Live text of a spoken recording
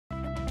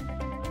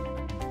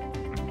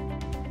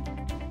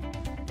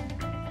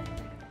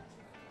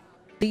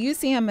The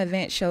UCM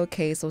Event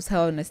Showcase was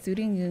held in the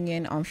Student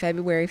Union on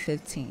February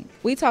 15th.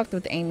 We talked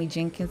with Amy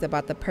Jenkins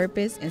about the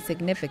purpose and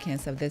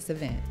significance of this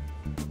event.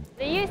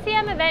 The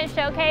UCM Event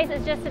Showcase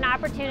is just an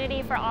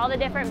opportunity for all the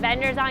different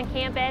vendors on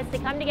campus to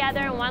come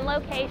together in one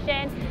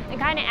location and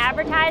kind of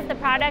advertise the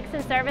products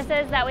and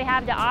services that we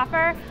have to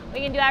offer. We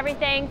can do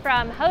everything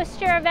from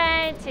host your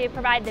event to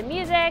provide the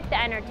music, the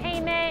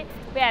entertainment.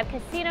 We have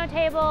casino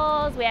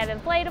tables, we have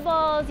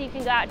inflatables, you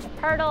can go out to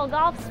Pirtle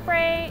Golf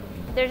Spring.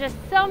 There's just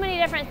so many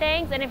different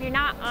things, and if you're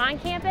not on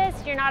campus,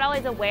 you're not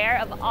always aware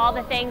of all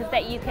the things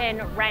that you can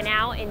rent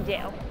out and do.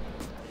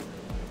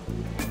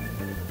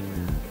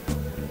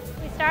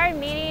 We started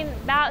meeting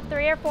about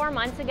 3 or 4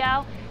 months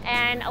ago,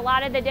 and a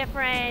lot of the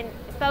different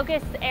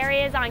focus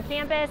areas on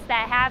campus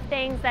that have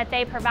things that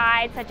they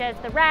provide, such as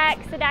the rec,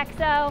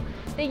 Sodexo,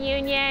 the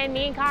union,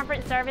 meeting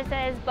conference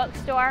services,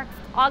 bookstore,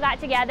 all got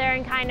together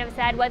and kind of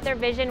said what their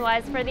vision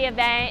was for the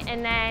event,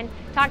 and then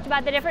talked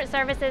about the different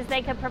services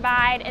they could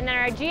provide. And then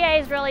our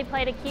GAs really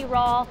played a key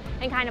role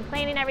in kind of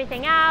planning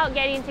everything out,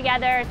 getting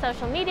together a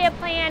social media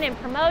plan and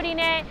promoting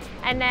it,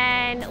 and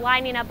then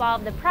lining up all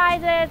of the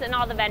prizes and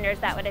all the vendors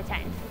that would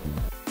attend.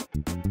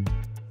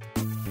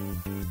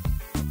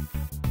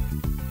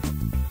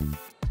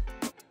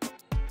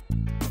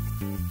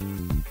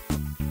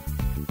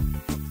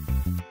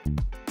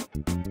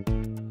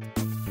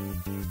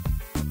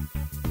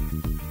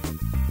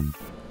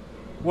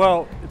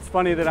 Well, it's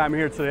funny that I'm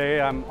here today.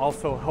 I'm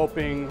also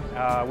helping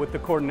with the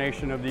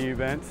coordination of the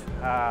event.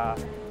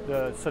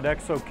 The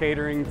Sodexo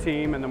catering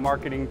team and the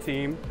marketing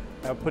team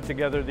put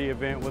together the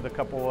event with a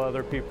couple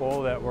other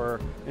people that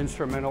were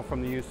instrumental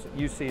from the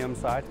UCM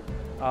side.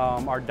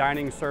 Our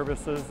dining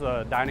services,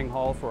 dining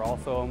halls were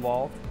also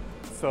involved.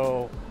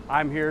 So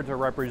I'm here to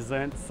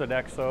represent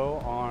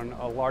Sodexo on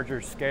a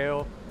larger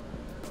scale,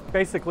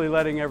 basically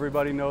letting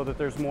everybody know that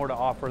there's more to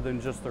offer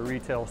than just the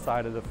retail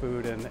side of the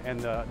food and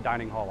the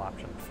dining hall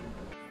options.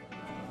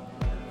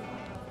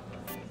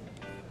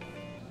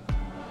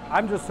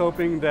 I'm just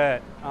hoping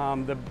that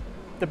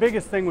the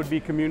biggest thing would be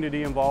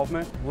community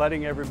involvement,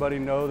 letting everybody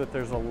know that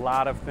there's a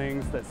lot of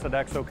things that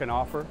Sodexo can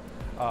offer,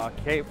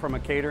 from a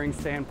catering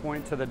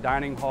standpoint to the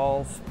dining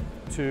halls,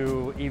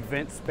 to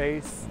event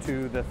space,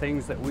 to the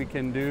things that we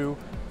can do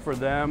for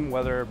them,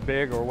 whether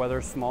big or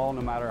whether small,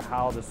 no matter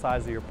how the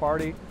size of your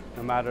party.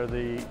 No matter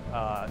the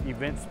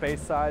event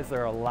space size,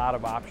 there are a lot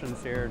of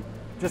options here.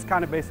 Just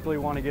kind of basically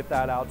want to get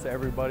that out to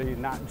everybody,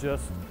 not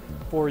just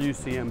for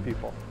UCM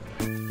people.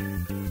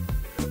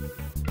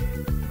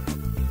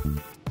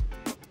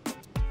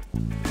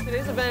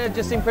 Today's event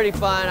just seemed pretty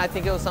fun. I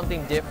think it was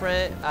something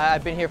different.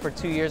 I've been here for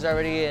 2 years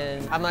already,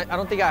 and I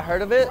don't think I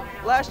heard of it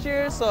last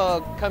year,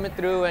 so coming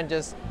through and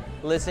just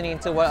listening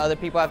to what other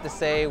people have to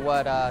say,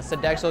 what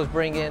Sodexo is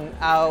bringing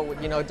out,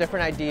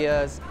 different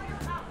ideas.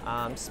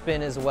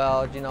 Spin as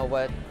well,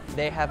 what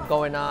they have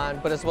going on,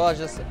 but as well as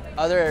just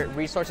other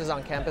resources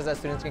on campus that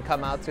students can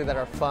come out to that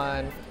are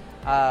fun,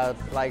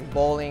 like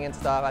bowling and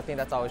stuff. I think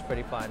that's always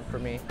pretty fun for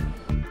me.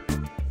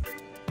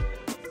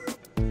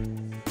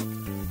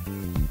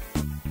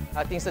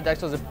 I think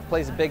Sodexo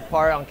plays a big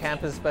part on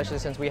campus, especially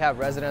since we have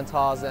residence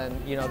halls and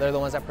they're the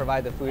ones that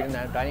provide the food in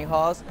our dining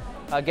halls.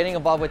 Getting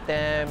involved with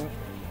them,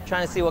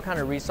 trying to see what kind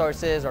of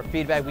resources or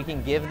feedback we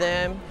can give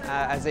them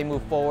as they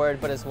move forward,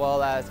 but as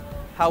well as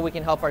how we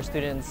can help our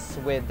students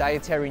with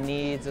dietary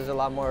needs. There's a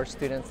lot more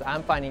students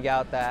I'm finding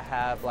out that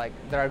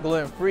that are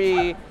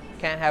gluten-free,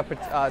 can't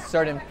have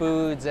certain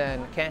foods,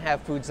 and can't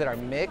have foods that are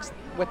mixed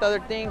with other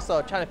things,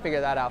 so trying to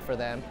figure that out for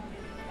them.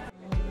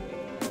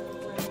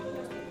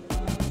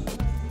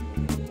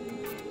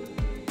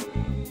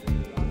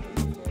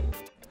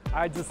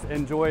 I just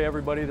enjoy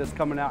everybody that's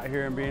coming out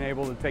here and being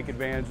able to take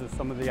advantage of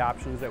some of the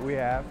options that we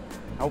have.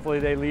 Hopefully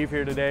they leave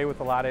here today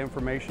with a lot of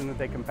information that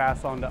they can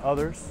pass on to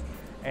others,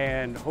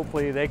 and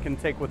hopefully they can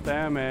take with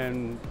them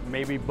and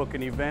maybe book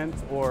an event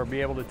or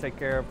be able to take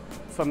care of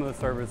some of the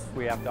services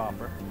we have to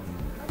offer.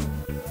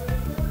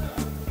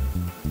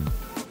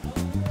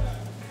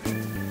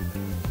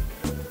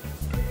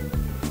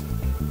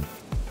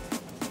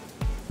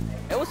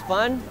 It was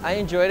fun. I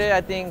enjoyed it. I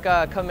think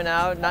coming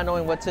out, not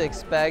knowing what to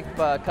expect,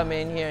 but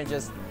coming in here and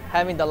just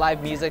having the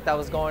live music that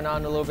was going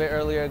on a little bit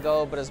earlier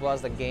ago, but as well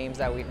as the games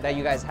that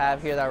you guys have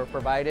here that were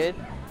provided.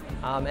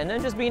 And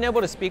then just being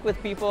able to speak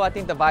with people, I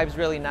think the vibe's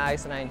really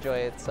nice and I enjoy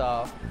it.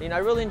 So, I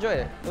really enjoyed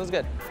it. It was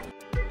good.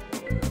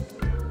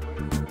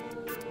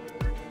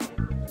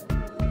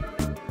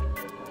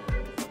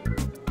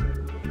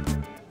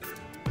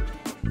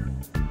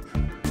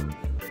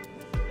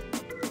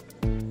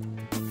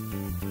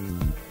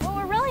 What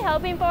we're really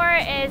hoping for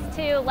is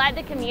to let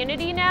the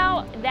community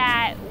know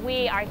that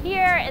we are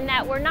here and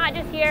that we're not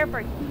just here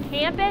for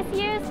campus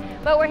use,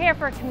 but we're here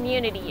for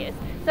community use.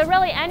 So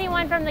really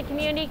anyone from the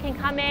community can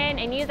come in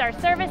and use our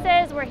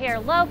services. We're here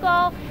local,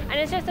 and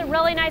it's just a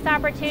really nice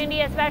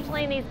opportunity,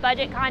 especially in these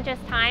budget-conscious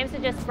times, to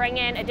just bring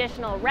in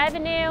additional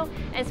revenue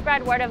and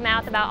spread word of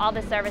mouth about all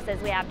the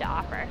services we have to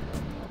offer.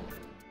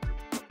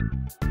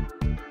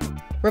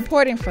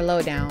 Reporting for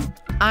Lowdown,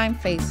 I'm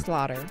Faith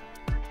Slaughter.